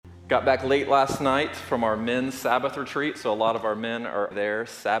Got back late last night from our men's Sabbath retreat, so a lot of our men are there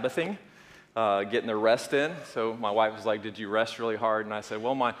Sabbathing, getting their rest in. So my wife was like, "Did you rest really hard?" And I said,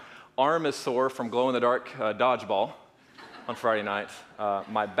 "Well, my arm is sore from glow-in-the-dark dodgeball on Friday night.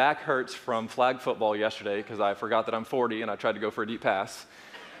 My back hurts from flag football yesterday because I forgot that I'm 40 and I tried to go for a deep pass.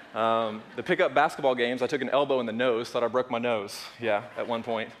 The pickup basketball games, I took an elbow in the nose, thought I broke my nose, at one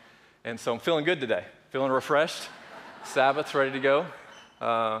point. And so I'm feeling good today, feeling refreshed. Sabbath's ready to go.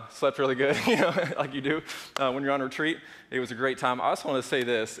 Slept really good, like you do when you're on retreat. It was a great time. I also want to say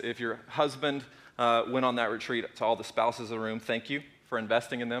this. If your husband went on that retreat, to all the spouses in the room, thank you for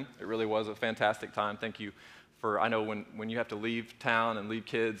investing in them. It really was a fantastic time. Thank you for, I know when you have to leave town and leave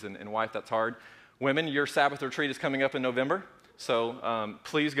kids and wife, that's hard. Women, your Sabbath retreat is coming up in November, so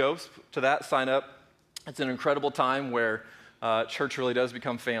please go to that, sign up. It's an incredible time where church really does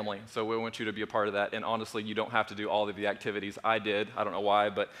become family, so we want you to be a part of that. And honestly, you don't have to do all of the activities. I did. I don't know why,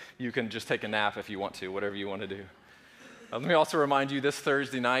 but you can just take a nap if you want to, whatever you want to do. Let me also remind you, this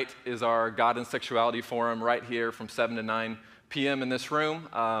Thursday night is our God and Sexuality Forum right here from 7 to 9 p.m. in this room.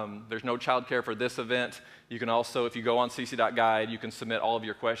 There's no childcare for this event. You can also, if you go on cc.guide, you can submit all of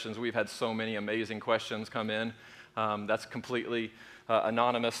your questions. We've had so many amazing questions come in. That's completely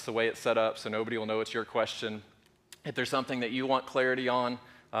anonymous, the way it's set up, so nobody will know it's your question. If there's something that you want clarity on,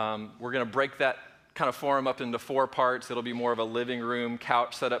 we're going to break that kind of forum up into 4 parts. It'll be more of a living room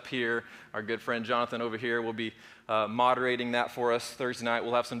couch set up here. Our good friend Jonathan over here will be moderating that for us Thursday night.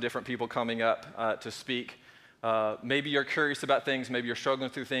 We'll have some different people coming up to speak. Maybe you're curious about things. Maybe you're struggling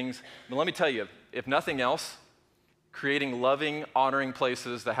through things. But let me tell you, if nothing else, creating loving, honoring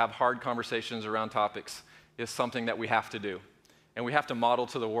places that have hard conversations around topics is something that we have to do. And we have to model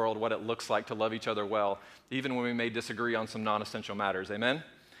to the world what it looks like to love each other well, even when we may disagree on some non-essential matters. Amen?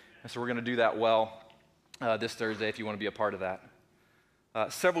 And so we're going to do that well this Thursday if you want to be a part of that.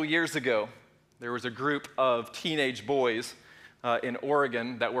 Several years ago, there was a group of teenage boys in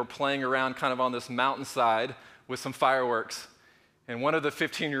Oregon that were playing around kind of on this mountainside with some fireworks. And one of the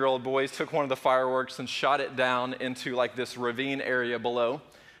 15-year-old boys took one of the fireworks and shot it down into like this ravine area below.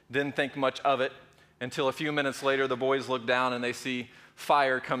 Didn't think much of it. Until a few minutes later, the boys look down and they see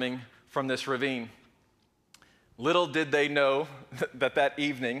fire coming from this ravine. Little did they know that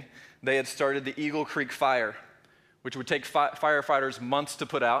evening they had started the Eagle Creek Fire, which would take firefighters months to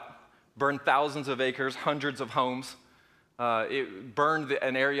put out, burn thousands of acres, hundreds of homes. It burned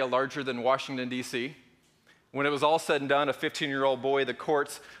an area larger than Washington, D.C. When it was all said and done, a 15-year-old boy, the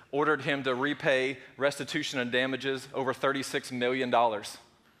courts ordered him to repay restitution and damages over $36 million.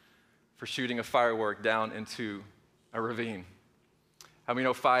 For shooting a firework down into a ravine. How many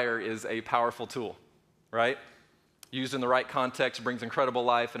know fire is a powerful tool, right? Used in the right context brings incredible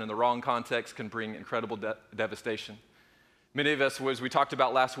life, and in the wrong context can bring incredible devastation. Many of us, as we talked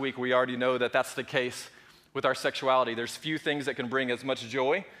about last week, we already know that that's the case with our sexuality. There's few things that can bring as much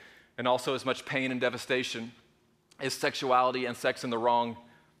joy and also as much pain and devastation as sexuality and sex in the wrong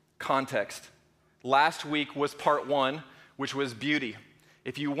context. Last week was part 1, which was beauty.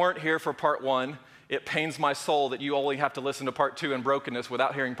 If you weren't here for part 1, it pains my soul that you only have to listen to part 2 in brokenness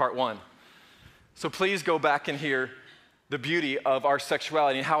without hearing part 1. So please go back and hear the beauty of our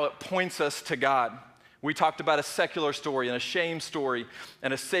sexuality and how it points us to God. We talked about a secular story and a shame story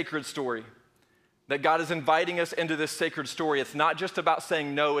and a sacred story. That God is inviting us into this sacred story. It's not just about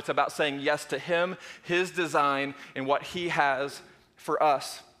saying no, it's about saying yes to Him, His design, and what He has for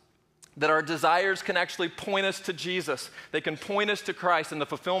us. That our desires can actually point us to Jesus. They can point us to Christ and the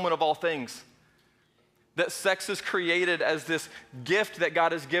fulfillment of all things. That sex is created as this gift that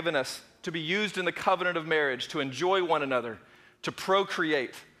God has given us to be used in the covenant of marriage, to enjoy one another, to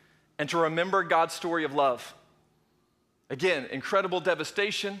procreate, and to remember God's story of love. Again, incredible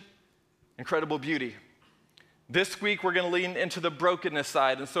devastation, incredible beauty. This week, we're going to lean into the brokenness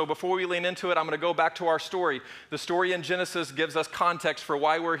side. And so before we lean into it, I'm going to go back to our story. The story in Genesis gives us context for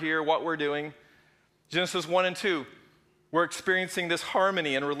why we're here, what we're doing. Genesis 1 and 2, we're experiencing this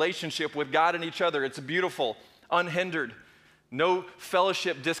harmony and relationship with God and each other. It's beautiful, unhindered, no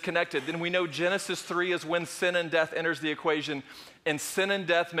fellowship disconnected. Then we know Genesis 3 is when sin and death enters the equation, and sin and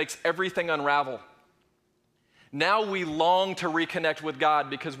death makes everything unravel. Now we long to reconnect with God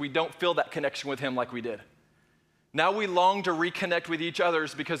because we don't feel that connection with Him like we did. Now we long to reconnect with each other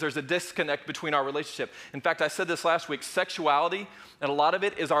because there's a disconnect between our relationship. In fact, I said this last week, sexuality, and a lot of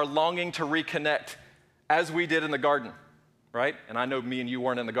it is our longing to reconnect as we did in the garden, right? And I know me and you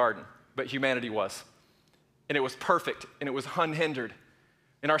weren't in the garden, but humanity was. And it was perfect, and it was unhindered.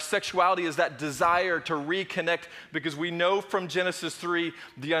 And our sexuality is that desire to reconnect, because we know from Genesis 3,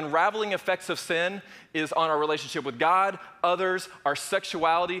 the unraveling effects of sin is on our relationship with God, others, our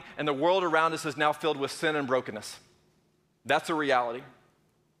sexuality, and the world around us is now filled with sin and brokenness. That's a reality.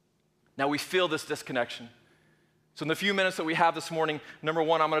 Now we feel this disconnection. So in the few minutes that we have this morning, number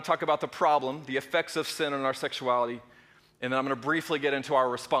one, I'm going to talk about the problem, the effects of sin on our sexuality, and then I'm going to briefly get into our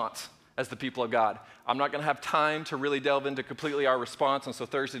response as the people of God. I'm not going to have time to really delve into completely our response, and so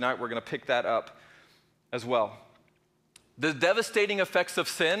Thursday night we're going to pick that up as well. The devastating effects of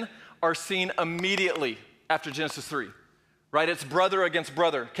sin are seen immediately after Genesis 3, right? It's brother against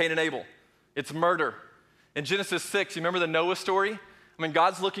brother, Cain and Abel. It's murder. In Genesis 6, you remember the Noah story? I mean,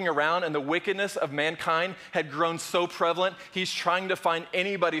 God's looking around and the wickedness of mankind had grown so prevalent, he's trying to find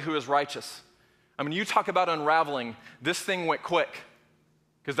anybody who is righteous. I mean, you talk about unraveling, this thing went quick,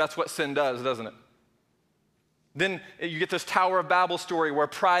 because that's what sin does, doesn't it? Then you get this Tower of Babel story where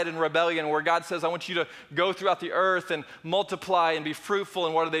pride and rebellion, where God says, I want you to go throughout the earth and multiply and be fruitful.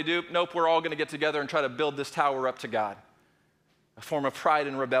 And what do? Nope, we're all going to get together and try to build this tower up to God. A form of pride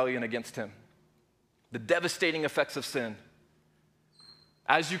and rebellion against him. The devastating effects of sin.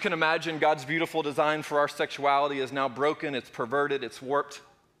 As you can imagine, God's beautiful design for our sexuality is now broken, it's perverted, it's warped.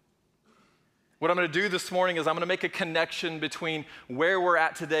 What I'm going to do this morning is I'm going to make a connection between where we're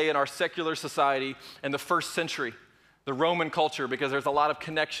at today in our secular society and the first century, the Roman culture, because there's a lot of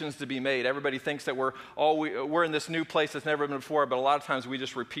connections to be made. Everybody thinks that we're in this new place that's never been before, but a lot of times we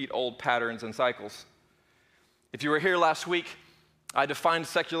just repeat old patterns and cycles. If you were here last week, I defined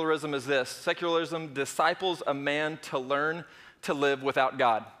secularism as this. Secularism disciples a man to learn to live without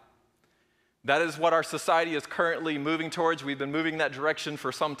God. That is what our society is currently moving towards. We've been moving that direction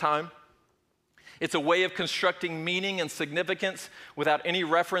for some time. It's a way of constructing meaning and significance without any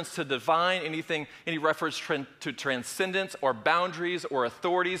reference to divine, any reference to transcendence or boundaries or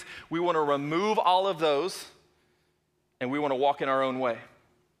authorities. We want to remove all of those, and we want to walk in our own way.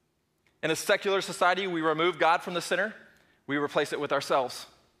 In a secular society, we remove God from the center. We replace it with ourselves.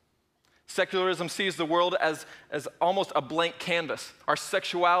 Secularism sees the world as almost a blank canvas. Our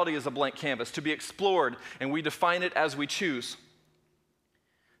sexuality is a blank canvas to be explored, and we define it as we choose.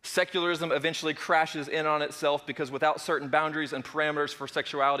 Secularism eventually crashes in on itself because without certain boundaries and parameters for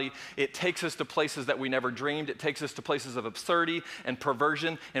sexuality, it takes us to places that we never dreamed. It takes us to places of absurdity and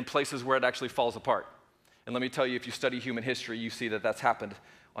perversion and places where it actually falls apart. And let me tell you, if you study human history, you see that that's happened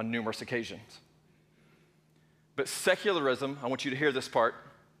on numerous occasions. But secularism, I want you to hear this part,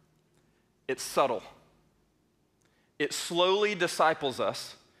 it's subtle. It slowly disciples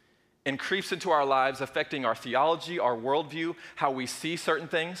us and creeps into our lives, affecting our theology, our worldview, how we see certain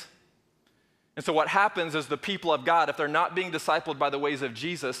things. And so what happens is the people of God, if they're not being discipled by the ways of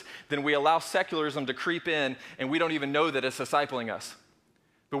Jesus, then we allow secularism to creep in, and we don't even know that it's discipling us.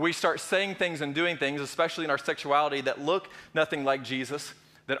 But we start saying things and doing things, especially in our sexuality, that look nothing like Jesus,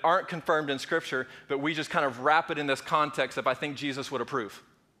 that aren't confirmed in Scripture, but we just kind of wrap it in this context of I think Jesus would approve.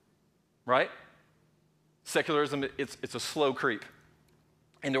 Right? Secularism, it's a slow creep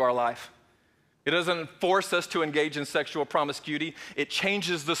into our life. It doesn't force us to engage in sexual promiscuity. It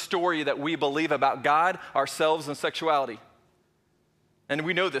changes the story that we believe about God, ourselves, and sexuality. And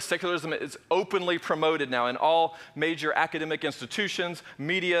we know this. Secularism is openly promoted now in all major academic institutions,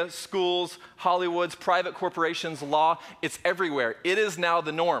 media, schools, Hollywoods, private corporations, law. It's everywhere. It is now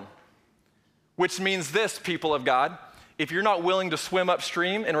the norm. Which means this, people of God, if you're not willing to swim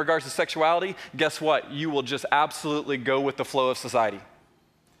upstream in regards to sexuality, guess what? You will just absolutely go with the flow of society.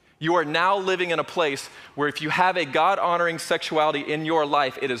 You are now living in a place where if you have a God-honoring sexuality in your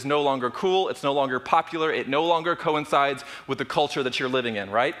life, it is no longer cool, it's no longer popular, it no longer coincides with the culture that you're living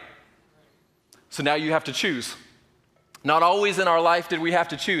in, right? So now you have to choose. Not always in our life did we have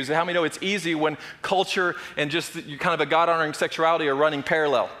to choose. How many know it's easy when culture and just kind of a God-honoring sexuality are running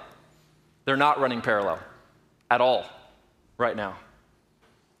parallel? They're not running parallel at all right now,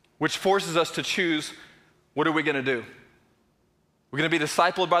 which forces us to choose, what are we going to do? We're going to be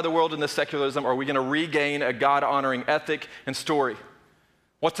discipled by the world in this secularism, or are we going to regain a God-honoring ethic and story?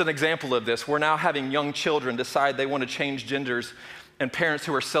 What's an example of this? We're now having young children decide they want to change genders, and parents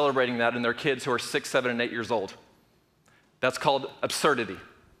who are celebrating that in their kids who are 6, 7, and 8 years old. That's called absurdity.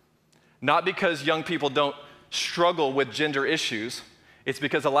 Not because young people don't struggle with gender issues, it's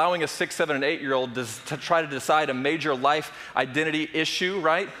because allowing a 6, 7, and 8-year-old to try to decide a major life identity issue,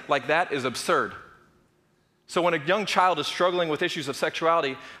 right, like that is absurd. So when a young child is struggling with issues of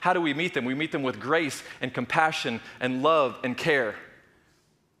sexuality, how do we meet them? We meet them with grace and compassion and love and care.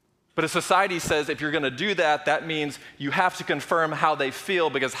 But a society says if you're going to do that, that means you have to confirm how they feel,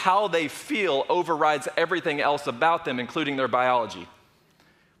 because how they feel overrides everything else about them, including their biology.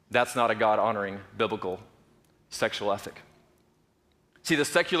 That's not a God-honoring biblical sexual ethic. See, the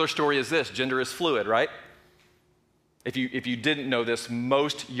secular story is this: gender is fluid, right? If you didn't know this,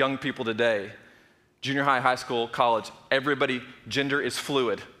 most young people today, junior high, high school, college, everybody, gender is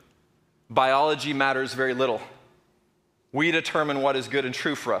fluid. Biology matters very little. We determine what is good and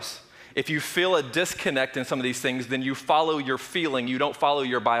true for us. If you feel a disconnect in some of these things, then you follow your feeling, you don't follow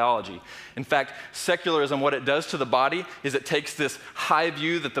your biology. In fact, secularism, what it does to the body is it takes this high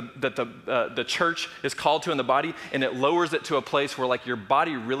view that the church is called to in the body, and it lowers it to a place where like your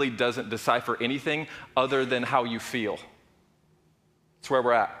body really doesn't decipher anything other than how you feel. That's where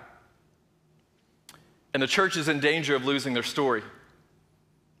we're at. And the church is in danger of losing their story.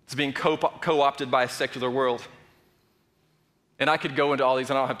 It's being co-opted by a secular world. And I could go into all these,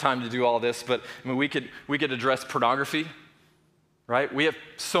 and I don't have time to do all this, but I mean, we could address pornography, right? We have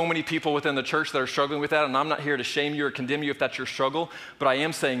so many people within the church that are struggling with that, and I'm not here to shame you or condemn you if that's your struggle, but I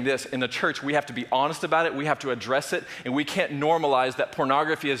am saying this: in the church, we have to be honest about it, we have to address it, and we can't normalize that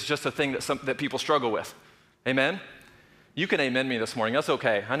pornography is just a thing that people struggle with. Amen? You can amen me this morning, that's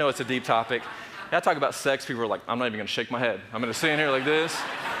okay. I know it's a deep topic. I talk about sex, people are like, I'm not even gonna shake my head. I'm gonna sit in here like this.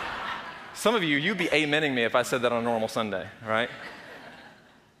 Some of you, you'd be amening me if I said that on a normal Sunday, right?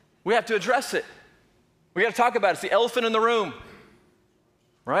 We have to address it. We got to talk about it. It's the elephant in the room,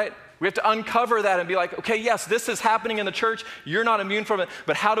 right? We have to uncover that and be like, okay, yes, this is happening in the church. You're not immune from it,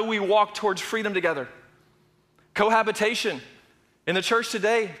 but how do we walk towards freedom together? Cohabitation. In the church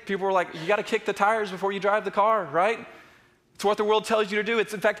today, people are like, you got to kick the tires before you drive the car, right? It's what the world tells you to do. In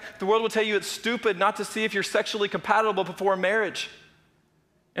fact, the world will tell you it's stupid not to see if you're sexually compatible before marriage.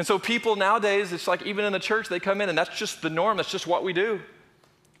 And so people nowadays, it's like even in the church, they come in and that's just the norm. That's just what we do.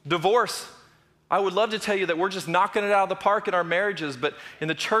 Divorce. I would love to tell you that we're just knocking it out of the park in our marriages, but in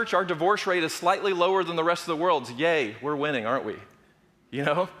the church, our divorce rate is slightly lower than the rest of the world's. Yay, we're winning, aren't we? You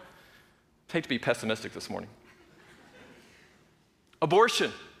know? I hate to be pessimistic this morning.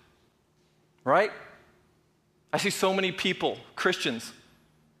 Abortion, right? I see so many people, Christians,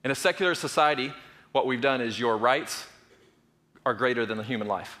 in a secular society, what we've done is your rights are greater than the human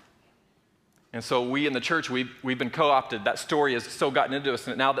life. And so we in the church, we've been co-opted. That story has so gotten into us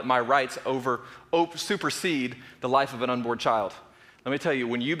now that my rights supersede the life of an unborn child. Let me tell you,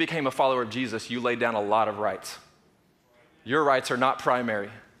 when you became a follower of Jesus, you laid down a lot of rights. Your rights are not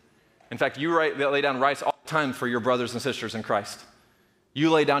primary. In fact, you lay down rights all the time for your brothers and sisters in Christ. You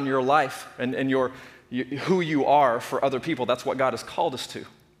lay down your life and who you are for other people. That's what God has called us to.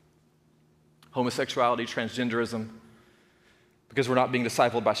 Homosexuality, transgenderism. Because we're not being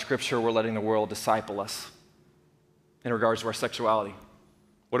discipled by Scripture, we're letting the world disciple us in regards to our sexuality.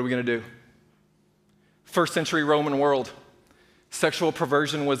 What are we going to do? First century Roman world, sexual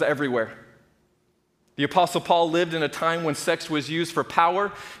perversion was everywhere. The Apostle Paul lived in a time when sex was used for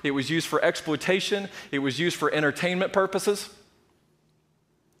power, it was used for exploitation, it was used for entertainment purposes.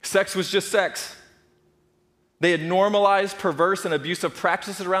 Sex was just sex. They had normalized perverse and abusive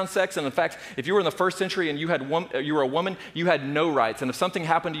practices around sex. And in fact, if you were in the first century and you were a woman, you had no rights. And if something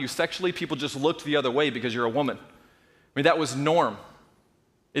happened to you sexually, people just looked the other way because you're a woman. I mean, that was norm.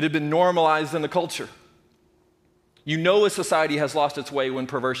 It had been normalized in the culture. You know a society has lost its way when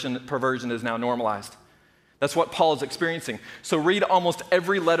perversion is now normalized. That's what Paul is experiencing. So read almost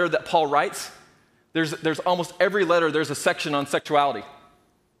every letter that Paul writes. There's almost every letter, there's a section on sexuality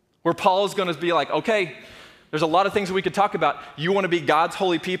where Paul is going to be like, okay, there's a lot of things that we could talk about. You want to be God's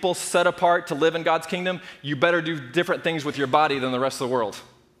holy people, set apart to live in God's kingdom, you better do different things with your body than the rest of the world.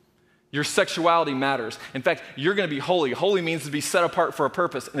 Your sexuality matters. In fact, you're going to be holy. Holy means to be set apart for a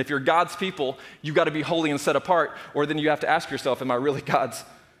purpose. And if you're God's people, you've got to be holy and set apart, or then you have to ask yourself, am I really God's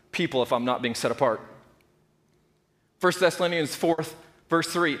people if I'm not being set apart? 1 Thessalonians 4, verse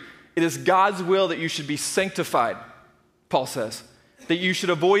 3, it is God's will that you should be sanctified, Paul says. That you should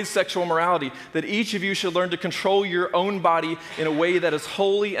avoid sexual immorality, that each of you should learn to control your own body in a way that is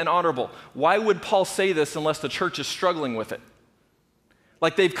holy and honorable. Why would Paul say this unless the church is struggling with it?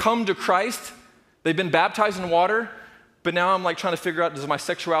 Like they've come to Christ, they've been baptized in water, but now I'm like trying to figure out, does my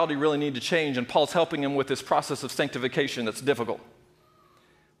sexuality really need to change? And Paul's helping them with this process of sanctification that's difficult.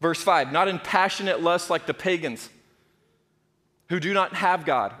 Verse 5, not in passionate lust like the pagans who do not have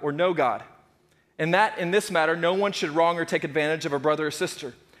God or know God. And that in this matter, no one should wrong or take advantage of a brother or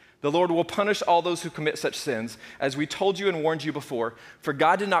sister. The Lord will punish all those who commit such sins, as we told you and warned you before. For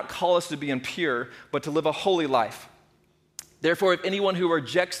God did not call us to be impure, but to live a holy life. Therefore, if anyone who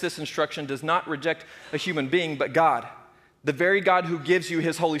rejects this instruction does not reject a human being, but God, the very God who gives you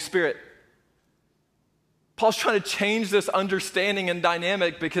his Holy Spirit. Paul's trying to change this understanding and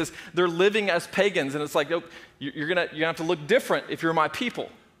dynamic because they're living as pagans. And it's like, oh, you're gonna have to look different if you're my people.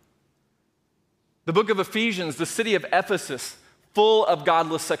 The book of Ephesians, the city of Ephesus, full of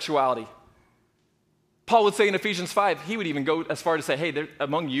godless sexuality. Paul would say in Ephesians 5, he would even go as far to say, hey,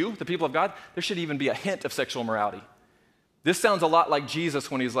 among you, the people of God, there should even be a hint of sexual immorality. This sounds a lot like Jesus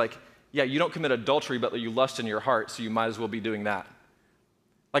when he's like, yeah, you don't commit adultery, but you lust in your heart, so you might as well be doing that.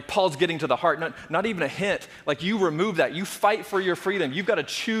 Like Paul's getting to the heart, not even a hint. Like you remove that. You fight for your freedom. You've got to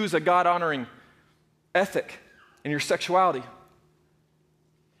choose a God-honoring ethic in your sexuality.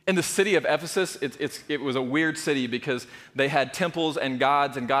 In the city of Ephesus, it was a weird city because they had temples and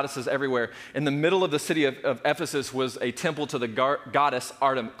gods and goddesses everywhere. In the middle of the city of Ephesus was a temple to the goddess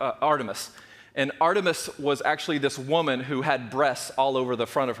Artemis. And Artemis was actually this woman who had breasts all over the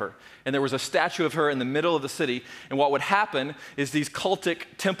front of her. And there was a statue of her in the middle of the city. And what would happen is these cultic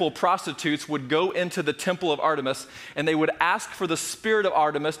temple prostitutes would go into the temple of Artemis and they would ask for the spirit of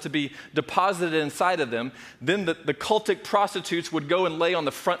Artemis to be deposited inside of them. Then the cultic prostitutes would go and lay on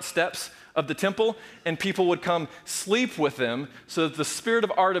the front steps of the temple and people would come sleep with them so that the spirit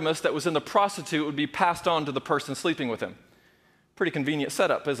of Artemis that was in the prostitute would be passed on to the person sleeping with him. Pretty convenient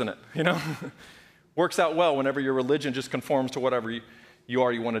setup, isn't it? You know, works out well whenever your religion just conforms to whatever you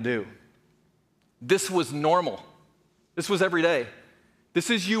already want to do. This was normal. This was every day.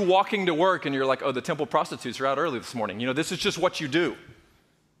 This is you walking to work and you're like, oh, the temple prostitutes are out early this morning. You know, this is just what you do.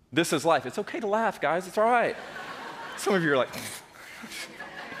 This is life. It's okay to laugh, guys. It's all right. Some of you are like,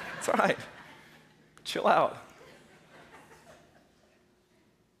 it's all right. Chill out.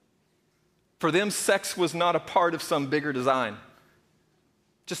 For them, sex was not a part of some bigger design.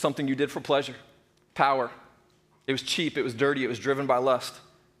 Just something you did for pleasure, power. It was cheap, it was dirty, it was driven by lust.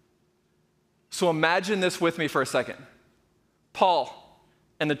 So imagine this with me for a second. Paul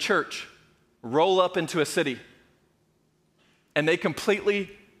and the church roll up into a city and they completely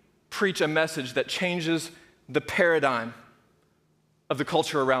preach a message that changes the paradigm of the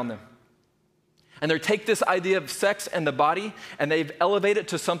culture around them. And they take this idea of sex and the body, and they've elevated it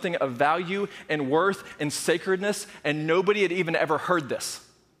to something of value and worth and sacredness, and nobody had even ever heard this.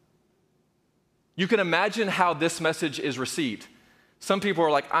 You can imagine how this message is received. Some people are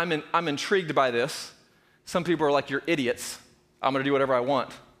like, I'm intrigued by this. Some people are like, you're idiots. I'm going to do whatever I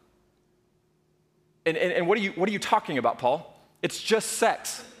want. And what are you talking about, Paul? It's just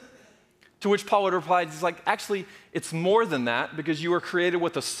sex. To which Paul would reply, he's like, actually, it's more than that because you were created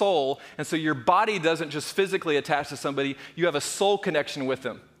with a soul, and so your body doesn't just physically attach to somebody, you have a soul connection with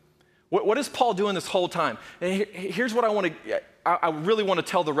them. What is Paul doing this whole time? And here's what I really want to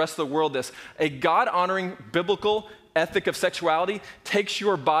tell the rest of the world this. A God-honoring biblical ethic of sexuality takes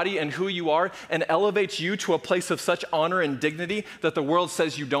your body and who you are and elevates you to a place of such honor and dignity that the world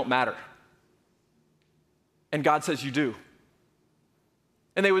says you don't matter. And God says you do.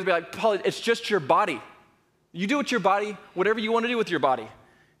 And they would be like, Paul, it's just your body. You do with your body whatever you want to do with your body.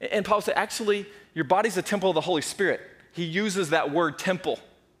 And Paul said, actually, your body's a temple of the Holy Spirit. He uses that word temple.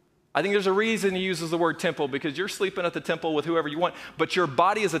 I think there's a reason he uses the word temple because you're sleeping at the temple with whoever you want, but your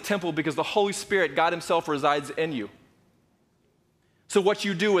body is a temple because the Holy Spirit, God himself, resides in you. So what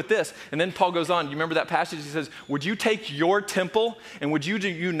you do with this, and then Paul goes on, you remember that passage? He says, would you take your temple and would you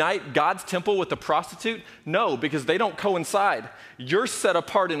unite God's temple with the prostitute? No, because they don't coincide. You're set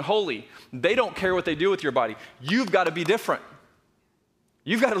apart and holy. They don't care what they do with your body. You've got to be different.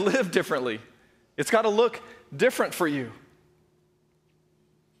 You've got to live differently. It's got to look different for you.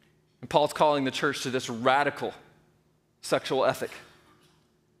 And Paul's calling the church to this radical sexual ethic.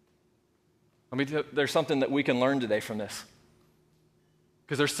 There's something that we can learn today from this.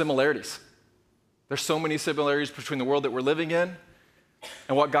 Because there's similarities. There's so many similarities between the world that we're living in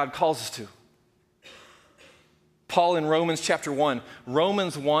and what God calls us to. Paul in Romans chapter 1.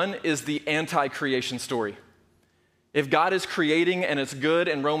 Romans 1 is the anti-creation story. If God is creating and it's good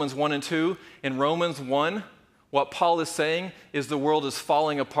in Romans 1 and 2, in Romans 1, what Paul is saying is the world is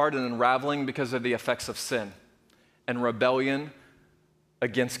falling apart and unraveling because of the effects of sin and rebellion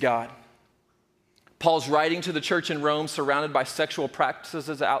against God. Paul's writing to the church in Rome surrounded by sexual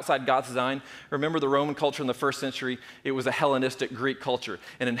practices outside God's design. Remember the Roman culture in the first century, it was a Hellenistic Greek culture.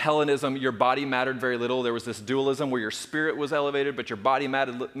 And in Hellenism, your body mattered very little. There was this dualism where your spirit was elevated, but your body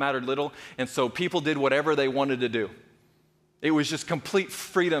mattered little. And so people did whatever they wanted to do. It was just complete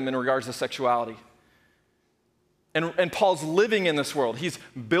freedom in regards to sexuality. And Paul's living in this world. He's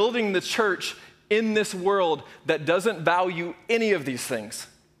building the church in this world that doesn't value any of these things.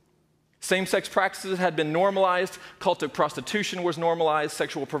 Same-sex practices had been normalized. Cultic prostitution was normalized.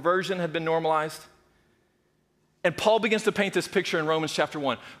 Sexual perversion had been normalized. And Paul begins to paint this picture in Romans chapter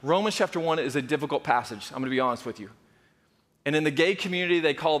 1. Romans chapter 1 is a difficult passage. I'm going to be honest with you. And in the gay community,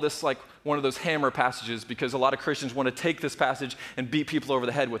 they call this like one of those hammer passages because a lot of Christians want to take this passage and beat people over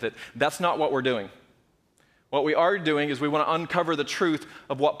the head with it. That's not what we're doing. What we are doing is we want to uncover the truth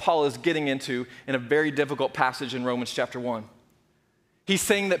of what Paul is getting into in a very difficult passage in Romans chapter 1. He's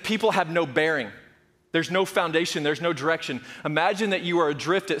saying that people have no bearing. There's no foundation, there's no direction. Imagine that you are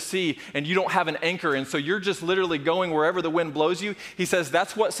adrift at sea and you don't have an anchor, and so you're just literally going wherever the wind blows you. He says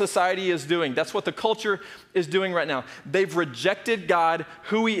that's what society is doing. That's what the culture is doing right now. They've rejected God,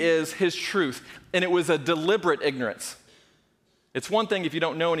 who he is, his truth, and it was a deliberate ignorance. It's one thing if you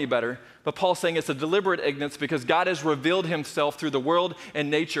don't know any better, but Paul's saying it's a deliberate ignorance because God has revealed himself through the world and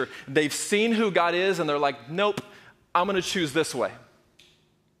nature. They've seen who God is, and they're like, nope, I'm going to choose this way.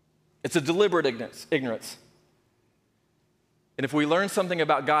 It's a deliberate ignorance. And if we learn something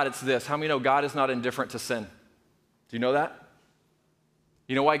about God, it's this. How many know God is not indifferent to sin? Do you know that?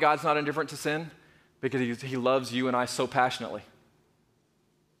 You know why God's not indifferent to sin? Because he loves you and I so passionately.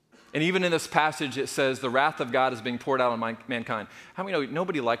 And even in this passage, it says the wrath of God is being poured out on mankind. How many know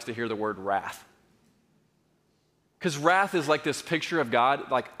nobody likes to hear the word wrath? Because wrath is like this picture of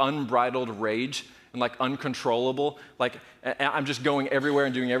God, like unbridled rage and like uncontrollable, like I'm just going everywhere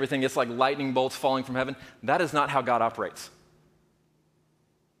and doing everything. It's like lightning bolts falling from heaven. That is not how God operates.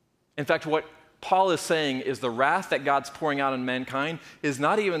 In fact, what Paul is saying is the wrath that God's pouring out on mankind is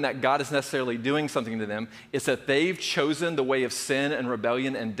not even that God is necessarily doing something to them. It's that they've chosen the way of sin and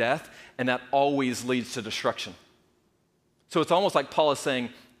rebellion and death, and that always leads to destruction. So it's almost like Paul is saying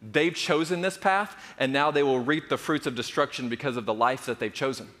they've chosen this path, and now they will reap the fruits of destruction because of the life that they've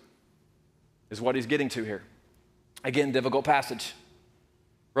chosen, is what he's getting to here. Again, difficult passage.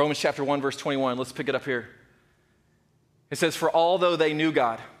 Romans chapter 1, verse 21. Let's pick it up here. It says, for although they knew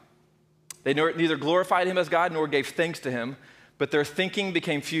God, they neither glorified him as God nor gave thanks to him, but their thinking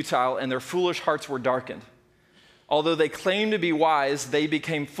became futile and their foolish hearts were darkened. Although they claimed to be wise, they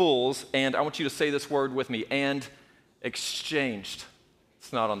became fools, and I want you to say this word with me, and exchanged.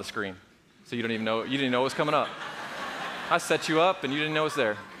 It's not on the screen, so you didn't know it was coming up. I set you up and you didn't know it was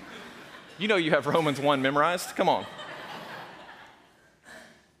there. You know you have Romans 1 memorized. Come on.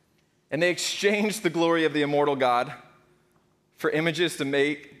 And they exchanged the glory of the immortal God for images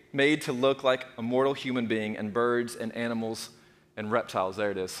made to look like a mortal human being and birds and animals and reptiles.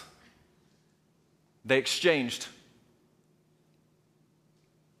 There it is. They exchanged.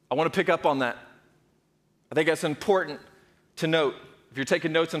 I want to pick up on that. I think that's important to note. If you're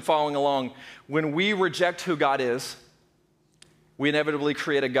taking notes and following along, when we reject who God is, we inevitably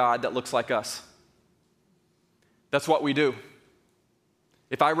create a God that looks like us. That's what we do.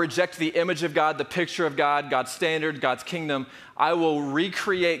 If I reject the image of God, the picture of God, God's standard, God's kingdom, I will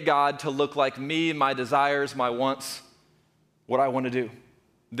recreate God to look like me, my desires, my wants, what I want to do.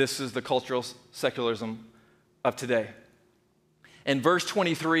 This is the cultural secularism of today. And verse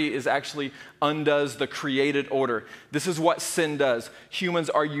 23 is actually undoes the created order. This is what sin does. Humans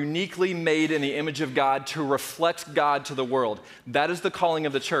are uniquely made in the image of God to reflect God to the world. That is the calling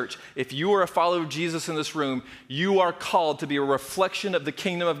of the church. If you are a follower of Jesus in this room, you are called to be a reflection of the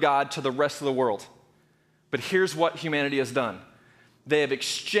kingdom of God to the rest of the world. But here's what humanity has done. They have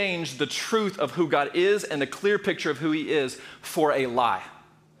exchanged the truth of who God is and the clear picture of who he is for a lie.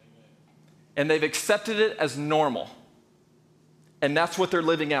 And they've accepted it as normal. And that's what they're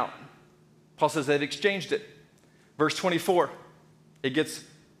living out. Paul says they've exchanged it. Verse 24, it gets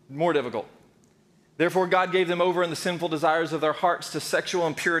more difficult. Therefore, God gave them over in the sinful desires of their hearts to sexual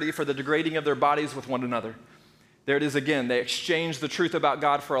impurity for the degrading of their bodies with one another. There it is again. They exchanged the truth about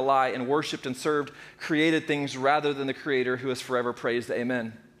God for a lie and worshiped and served created things rather than the Creator who is forever praised.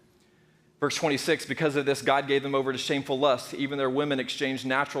 Amen. Verse 26, because of this, God gave them over to shameful lusts. Even their women exchanged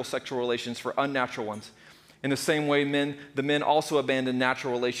natural sexual relations for unnatural ones. In the same way, the men also abandoned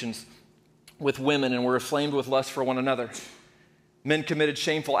natural relations with women and were inflamed with lust for one another. Men committed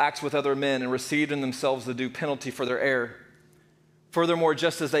shameful acts with other men and received in themselves the due penalty for their error. Furthermore,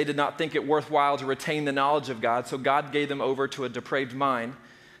 just as they did not think it worthwhile to retain the knowledge of God, so God gave them over to a depraved mind,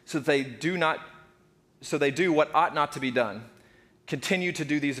 so they do what ought not to be done. Continue to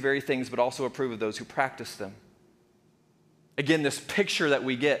do these very things, but also approve of those who practice them. Again, this picture that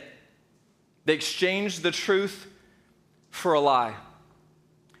we get. They exchanged the truth for a lie.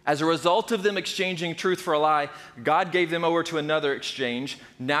 As a result of them exchanging truth for a lie, God gave them over to another exchange,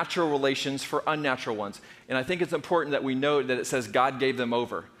 natural relations for unnatural ones. And I think it's important that we note that it says God gave them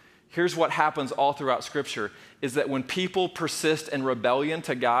over. Here's what happens all throughout Scripture, is that when people persist in rebellion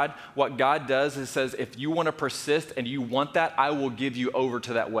to God, what God does is says, if you want to persist and you want that, I will give you over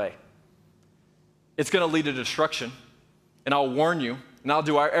to that way. It's going to lead to destruction. And I'll warn you, and I'll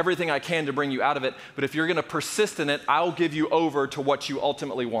do everything I can to bring you out of it. But if you're going to persist in it, I'll give you over to what you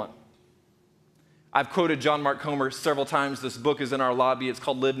ultimately want. I've quoted John Mark Comer several times. This book is in our lobby. It's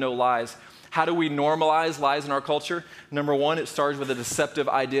called Live No Lies. How do we normalize lies in our culture? Number one, it starts with a deceptive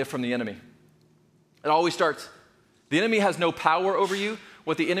idea from the enemy. It always starts. The enemy has no power over you.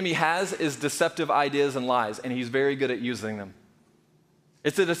 What the enemy has is deceptive ideas and lies, and he's very good at using them.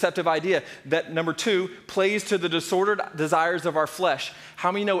 It's a deceptive idea that, number two, plays to the disordered desires of our flesh.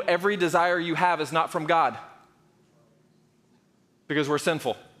 How many know every desire you have is not from God? Because we're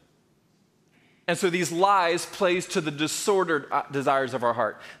sinful. And so these lies plays to the disordered desires of our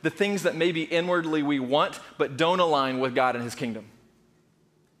heart, the things that maybe inwardly we want but don't align with God and his kingdom.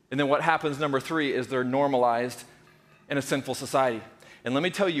 And then what happens, number three, is they're normalized in a sinful society. And let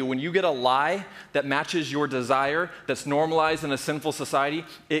me tell you, when you get a lie that matches your desire, that's normalized in a sinful society,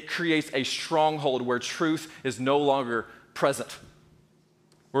 it creates a stronghold where truth is no longer present,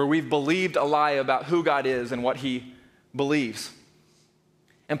 where we've believed a lie about who God is and what he believes.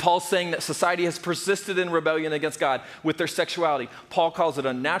 And Paul's saying that society has persisted in rebellion against God with their sexuality. Paul calls it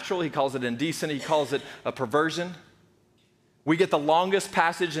unnatural, he calls it indecent, he calls it a perversion. We get the longest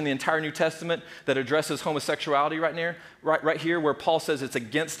passage in the entire New Testament that addresses homosexuality right here, where Paul says it's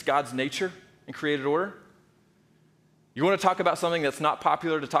against God's nature and created order. You want to talk about something that's not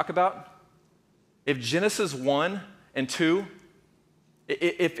popular to talk about? If Genesis 1 and 2,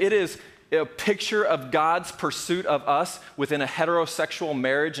 if it is a picture of God's pursuit of us within a heterosexual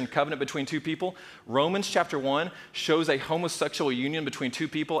marriage and covenant between two people, Romans chapter 1 shows a homosexual union between two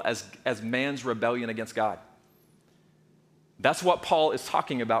people as man's rebellion against God. That's what Paul is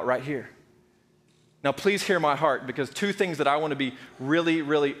talking about right here. Now, please hear my heart, because two things that I want to be really,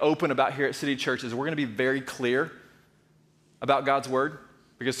 really open about here at City Church is we're going to be very clear about God's word,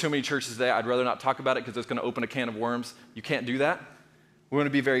 because too many churches today, I'd rather not talk about it because it's going to open a can of worms. You can't do that. We want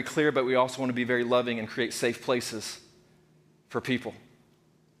to be very clear, but we also want to be very loving and create safe places for people.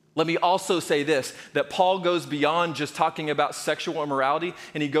 Let me also say this, that Paul goes beyond just talking about sexual immorality,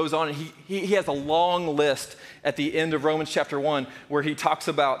 and he goes on and he has a long list at the end of Romans chapter 1 where he talks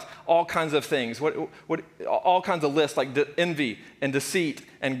about all kinds of things, all kinds of lists like envy and deceit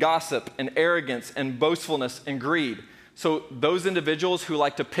and gossip and arrogance and boastfulness and greed. So those individuals who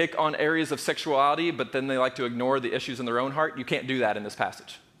like to pick on areas of sexuality, but then they like to ignore the issues in their own heart, you can't do that in this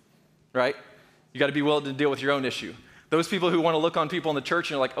passage, right? You got to be willing to deal with your own issue. Those people who want to look on people in the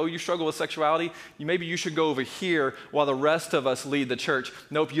church and are like, oh, you struggle with sexuality? Maybe you should go over here while the rest of us lead the church.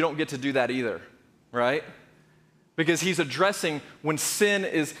 Nope, you don't get to do that either, right? Because he's addressing when sin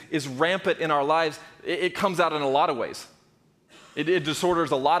is rampant in our lives, it comes out in a lot of ways. It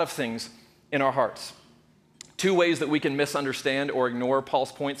disorders a lot of things in our hearts. Two ways that we can misunderstand or ignore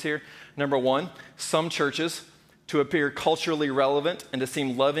Paul's points here. Number one, some churches, to appear culturally relevant and to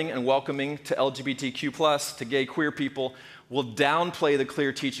seem loving and welcoming to LGBTQ+, to gay, queer people, will downplay the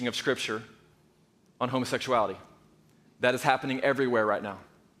clear teaching of Scripture on homosexuality. That is happening everywhere right now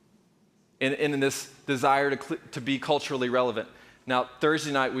in this desire to be culturally relevant. Now,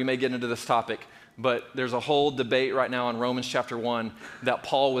 Thursday night, we may get into this topic, but there's a whole debate right now in Romans chapter 1 that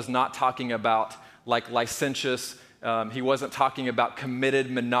Paul was not talking about like licentious. He wasn't talking about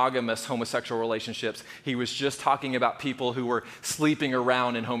committed monogamous homosexual relationships. He was just talking about people who were sleeping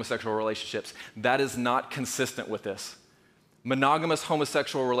around in homosexual relationships. That is not consistent with this. Monogamous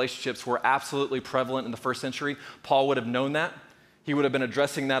homosexual relationships were absolutely prevalent in the first century. Paul would have known that. He would have been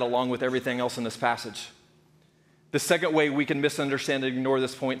addressing that along with everything else in this passage. The second way we can misunderstand and ignore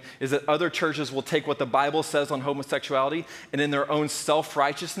this point is that other churches will take what the Bible says on homosexuality and in their own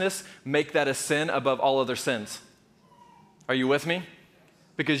self-righteousness make that a sin above all other sins. Are you with me?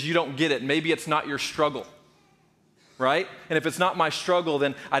 Because you don't get it. Maybe it's not your struggle, right? And if it's not my struggle,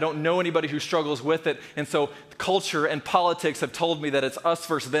 then I don't know anybody who struggles with it. And so culture and politics have told me that it's us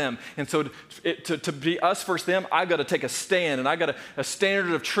versus them. And so to be us versus them, I've got to take a stand, and I've got a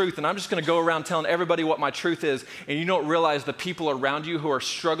standard of truth, and I'm just going to go around telling everybody what my truth is. And you don't realize the people around you who are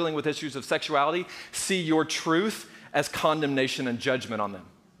struggling with issues of sexuality see your truth as condemnation and judgment on them,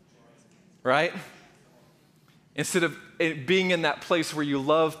 right? Instead of being in that place where you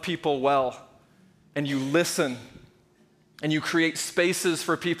love people well and you listen and you create spaces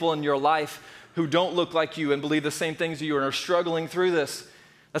for people in your life who don't look like you and believe the same things as you and are struggling through this.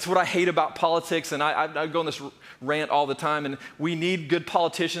 That's what I hate about politics, and I go on this rant all the time, and we need good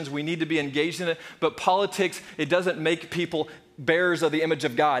politicians. We need to be engaged in it, but politics, it doesn't make people bearers of the image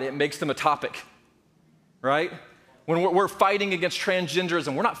of God. It makes them a topic, right? When we're fighting against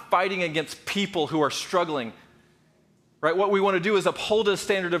transgenderism, we're not fighting against people who are struggling. right? What we want to do is uphold a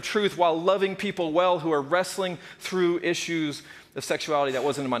standard of truth while loving people well who are wrestling through issues of sexuality. That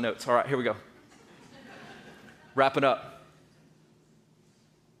wasn't in my notes. All right, here we go. Wrapping up.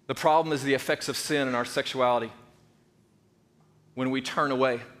 The problem is the effects of sin in our sexuality when we turn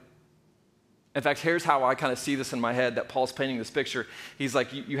away. In fact, here's how I kind of see this in my head, that Paul's painting this picture. He's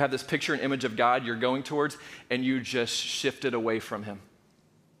like, you have this picture and image of God you're going towards, and you just shifted away from him.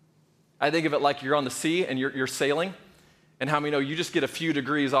 I think of it like you're on the sea and you're sailing, and how many know you just get a few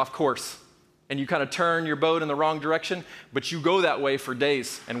degrees off course, and you kind of turn your boat in the wrong direction, but you go that way for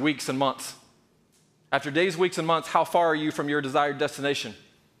days and weeks and months. After days, weeks, and months, how far are you from your desired destination?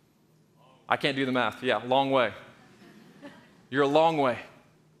 I can't do the math. Yeah, long way. You're a long way.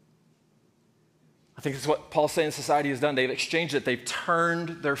 I think that's what Paul's saying society has done. They've exchanged it. They've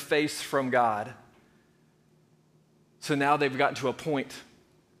turned their face from God. So now they've gotten to a point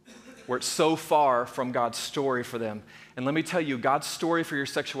where it's so far from God's story for them. And let me tell you, God's story for your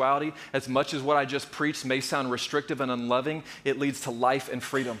sexuality, as much as what I just preached may sound restrictive and unloving, it leads to life and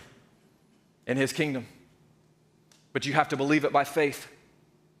freedom in his kingdom. But you have to believe it by faith.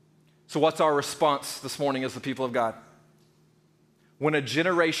 So what's our response this morning as the people of God? When a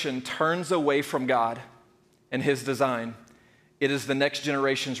generation turns away from God and his design, it is the next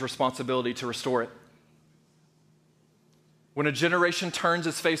generation's responsibility to restore it. When a generation turns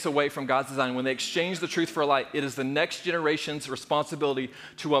its face away from God's design, when they exchange the truth for a lie, it is the next generation's responsibility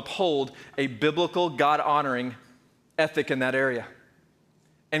to uphold a biblical, God-honoring ethic in that area.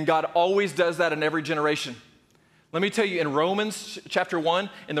 And God always does that in every generation. Let me tell you, in Romans chapter 1,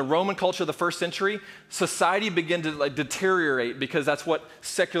 in the Roman culture of the first century, society began to deteriorate because that's what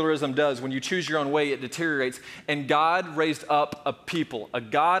secularism does. When you choose your own way, it deteriorates. And God raised up a people, a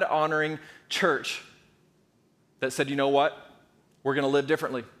God-honoring church that said, you know what? We're going to live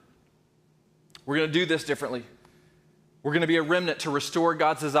differently. We're going to do this differently. We're going to be a remnant to restore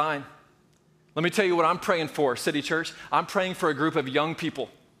God's design. Let me tell you what I'm praying for, City Church. I'm praying for a group of young people,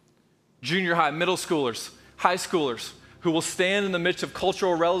 junior high, middle schoolers, high schoolers, who will stand in the midst of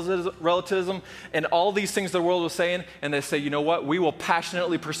cultural relativism and all these things the world was saying, and they say, you know what? We will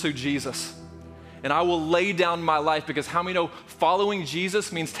passionately pursue Jesus. And I will lay down my life, because how many know following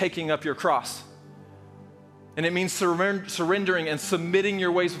Jesus means taking up your cross? And it means surrendering and submitting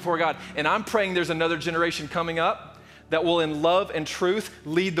your ways before God. And I'm praying there's another generation coming up that will, in love and truth,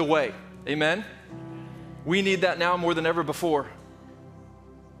 lead the way. Amen? We need that now more than ever before.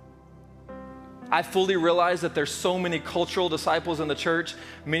 I fully realize that there's so many cultural disciples in the church.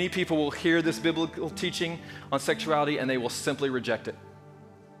 Many people will hear this biblical teaching on sexuality and they will simply reject it.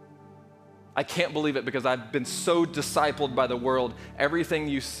 I can't believe it, because I've been so discipled by the world. Everything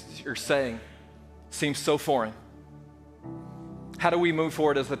you're saying seems so foreign. How do we move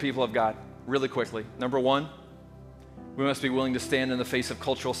forward as the people of God? Really quickly. Number one, we must be willing to stand in the face of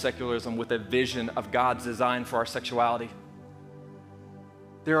cultural secularism with a vision of God's design for our sexuality.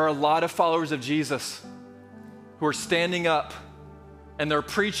 There are a lot of followers of Jesus who are standing up and they're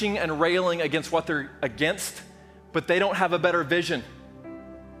preaching and railing against what they're against, but they don't have a better vision.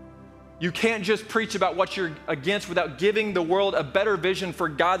 You can't just preach about what you're against without giving the world a better vision for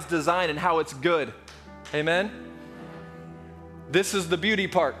God's design and how it's good. Amen? This is the beauty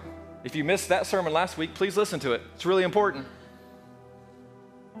part. If you missed that sermon last week, please listen to it. It's really important.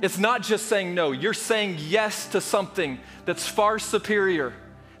 It's not just saying no. You're saying yes to something that's far superior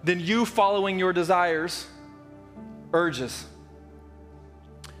than you following your desires, urges.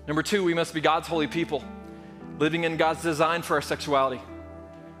 Number two, we must be God's holy people, living in God's design for our sexuality.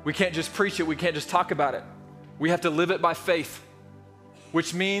 We can't just preach it. We can't just talk about it. We have to live it by faith,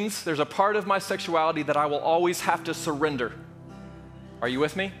 which means there's a part of my sexuality that I will always have to surrender. Are you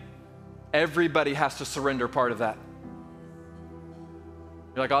with me? Everybody has to surrender part of that.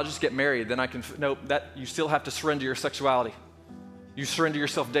 You're like, I'll just get married, then I can. No, that you still have to surrender your sexuality. You surrender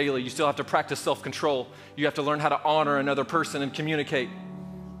yourself daily. You still have to practice self-control. You have to learn how to honor another person and communicate.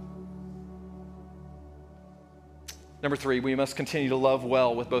 Number three, we must continue to love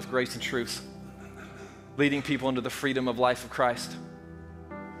well with both grace and truth, leading people into the freedom of life of Christ.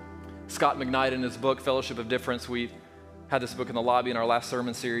 Scot McKnight, in his book, Fellowship of Difference, we had this book in the lobby in our last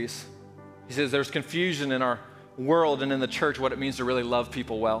sermon series. He says there's confusion in our world and in the church what it means to really love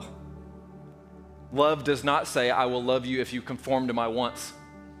people well. Love does not say, I will love you if you conform to my wants.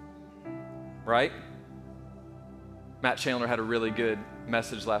 Right? Matt Chandler had a really good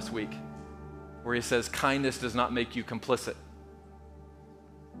message last week where he says, kindness does not make you complicit.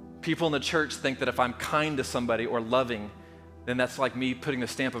 People in the church think that if I'm kind to somebody or loving, then that's like me putting a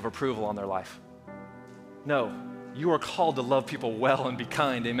stamp of approval on their life. No, you are called to love people well and be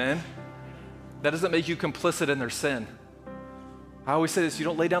kind, amen? That doesn't make you complicit in their sin. I always say this, you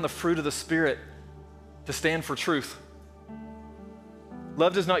don't lay down the fruit of the Spirit to stand for truth.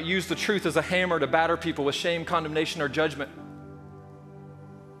 Love does not use the truth as a hammer to batter people with shame, condemnation, or judgment.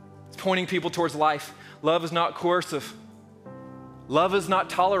 It's pointing people towards life. Love is not coercive. Love is not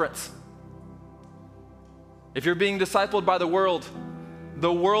tolerance. If you're being discipled by the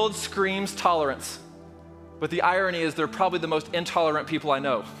world screams tolerance. But the irony is they're probably the most intolerant people I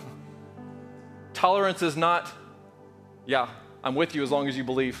know. Tolerance is not, yeah, I'm with you as long as you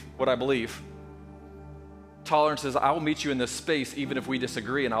believe what I believe. Tolerance is, I will meet you in this space even if we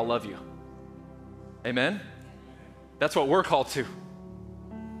disagree, and I'll love you. Amen? That's what we're called to.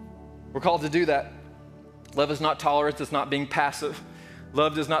 We're called to do that. Love is not tolerance. It's not being passive.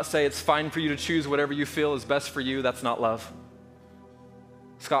 Love does not say it's fine for you to choose whatever you feel is best for you. That's not love.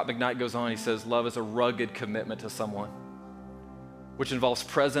 Scot McKnight goes on, he says, love is a rugged commitment to someone, which involves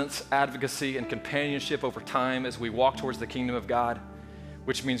presence, advocacy, and companionship over time as we walk towards the kingdom of God,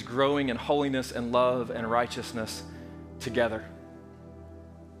 which means growing in holiness and love and righteousness together.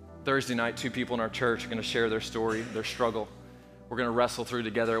 Thursday night, 2 people in our church are going to share their story, their struggle. We're going to wrestle through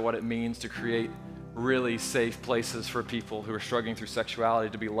together what it means to create really safe places for people who are struggling through sexuality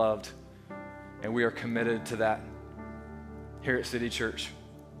to be loved. And we are committed to that here at City Church.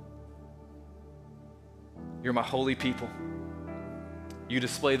 You're my holy people. You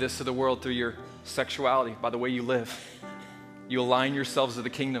display this to the world through your sexuality, by the way you live. You align yourselves to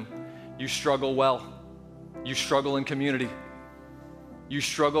the kingdom. You struggle well. You struggle in community. You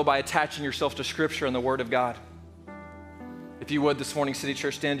struggle by attaching yourself to Scripture and the Word of God. If you would this morning, City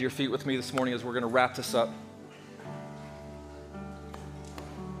Church, stand to your feet with me this morning as we're going to wrap this up.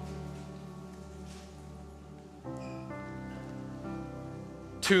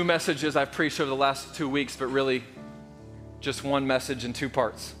 Two messages I've preached over the last 2 weeks, but really just one message in 2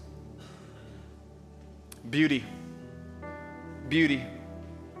 parts. Beauty. Beauty.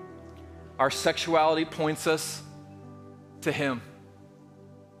 Our sexuality points us to Him,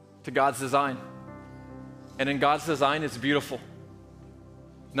 to God's design. And in God's design, it's beautiful.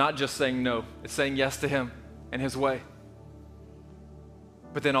 Not just saying no, it's saying yes to Him and His way.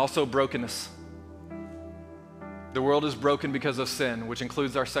 But then also brokenness. The world is broken because of sin, which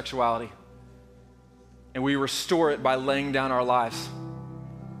includes our sexuality. And we restore it by laying down our lives.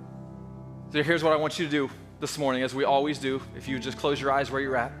 So here's what I want you to do this morning, as we always do. If you just close your eyes where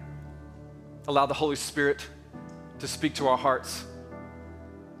you're at, allow the Holy Spirit to speak to our hearts.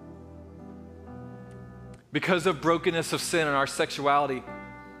 Because of brokenness of sin and our sexuality,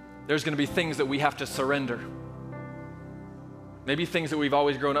 there's going to be things that we have to surrender. Maybe things that we've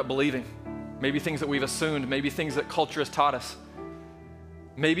always grown up believing. Maybe things that we've assumed. Maybe things that culture has taught us.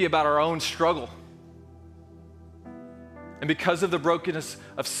 Maybe about our own struggle. And because of the brokenness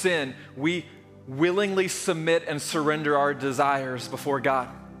of sin, we willingly submit and surrender our desires before God.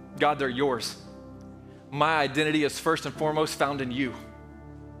 God, they're yours. My identity is first and foremost found in you.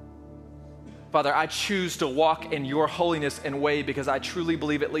 Father, I choose to walk in your holiness and way because I truly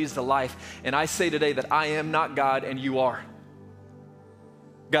believe it leads to life. And I say today that I am not God and you are.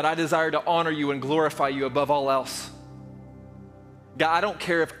 God, I desire to honor you and glorify you above all else. God, I don't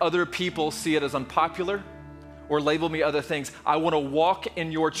care if other people see it as unpopular or label me other things. I want to walk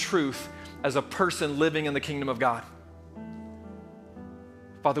in your truth as a person living in the kingdom of God.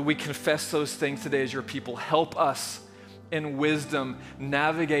 Father, we confess those things today as your people. Help us in wisdom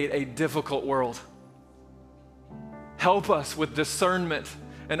navigate a difficult world. Help us with discernment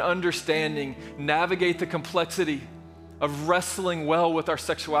and understanding navigate the complexity of wrestling well with our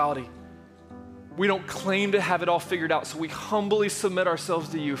sexuality. We don't claim to have it all figured out, so we humbly submit ourselves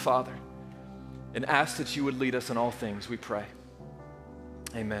to you, Father, and ask that you would lead us in all things, we pray.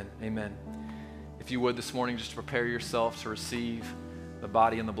 Amen, amen. If you would this morning, just prepare yourself to receive the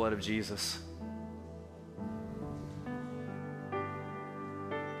body and the blood of Jesus.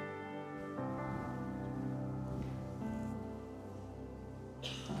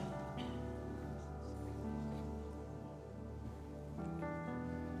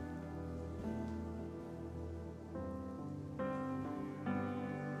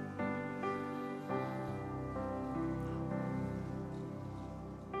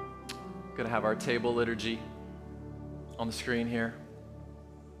 Going to have our table liturgy on the screen here.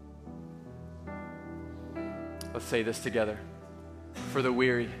 Let's say this together. For the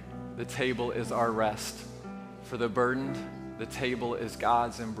weary, the table is our rest. For the burdened, the table is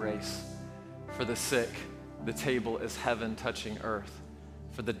God's embrace. For the sick, the table is heaven touching earth.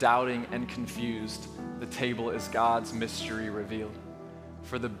 For the doubting and confused, the table is God's mystery revealed.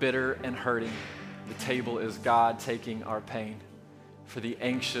 For the bitter and hurting, the table is God taking our pain. For the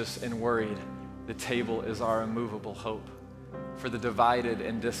anxious and worried, the table is our immovable hope. For the divided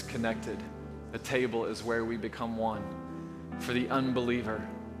and disconnected, the table is where we become one. For the unbeliever,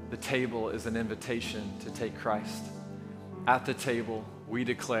 the table is an invitation to take Christ. At the table, we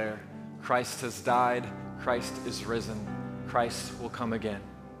declare, Christ has died, Christ is risen, Christ will come again.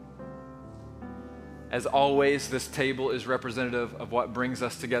 As always, this table is representative of what brings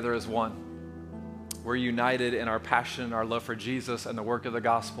us together as one. We're united in our passion, our love for Jesus, and the work of the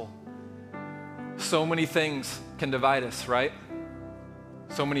gospel. So many things can divide us, right?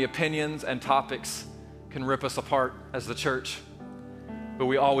 So many opinions and topics can rip us apart as the church. But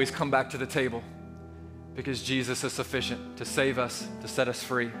we always come back to the table because Jesus is sufficient to save us, to set us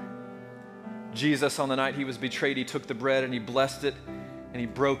free. Jesus, on the night he was betrayed, he took the bread and he blessed it and he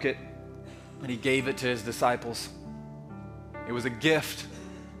broke it and he gave it to his disciples. It was a gift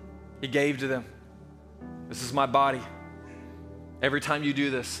he gave to them. This is my body. Every time you do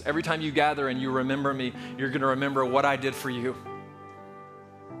this, every time you gather and you remember me, you're going to remember what I did for you.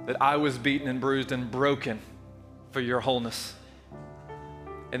 That I was beaten and bruised and broken for your wholeness.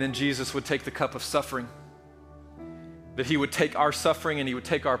 And then Jesus would take the cup of suffering. That he would take our suffering and he would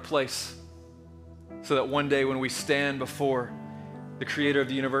take our place. So that one day when we stand before the creator of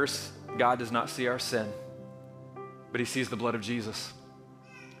the universe, God does not see our sin, but he sees the blood of Jesus.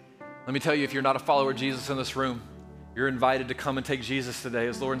 Let me tell you, if you're not a follower of Jesus in this room, you're invited to come and take Jesus today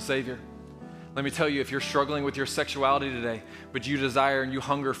as Lord and Savior. Let me tell you, if you're struggling with your sexuality today, but you desire and you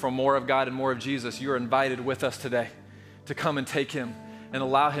hunger for more of God and more of Jesus, you're invited with us today to come and take him and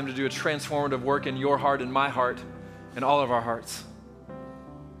allow him to do a transformative work in your heart and my heart and all of our hearts.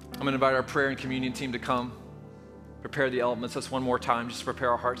 I'm going to invite our prayer and communion team to come, prepare the elements. Let's one more time just prepare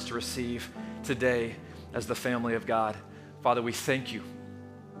our hearts to receive today as the family of God. Father, we thank you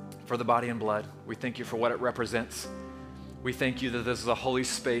for the body and blood. We thank you for what it represents. We thank you that this is a holy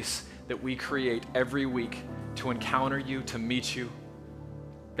space that we create every week to encounter you, to meet you.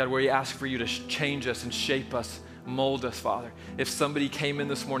 God, where we ask for you to change us and shape us, mold us, Father. If somebody came in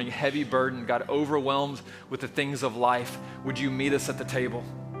this morning heavy burdened, God, overwhelmed with the things of life, would you meet us at the table?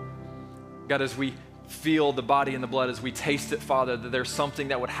 God, as we feel the body and the blood, as we taste it, Father, that there's something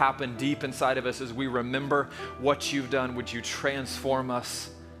that would happen deep inside of us as we remember what you've done. Would you transform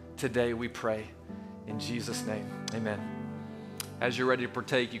us today, we pray. In Jesus' name, amen. As you're ready to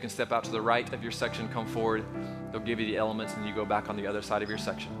partake, you can step out to the right of your section, come forward. They'll give you the elements and you go back on the other side of your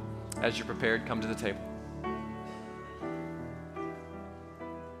section. As you're prepared, come to the table.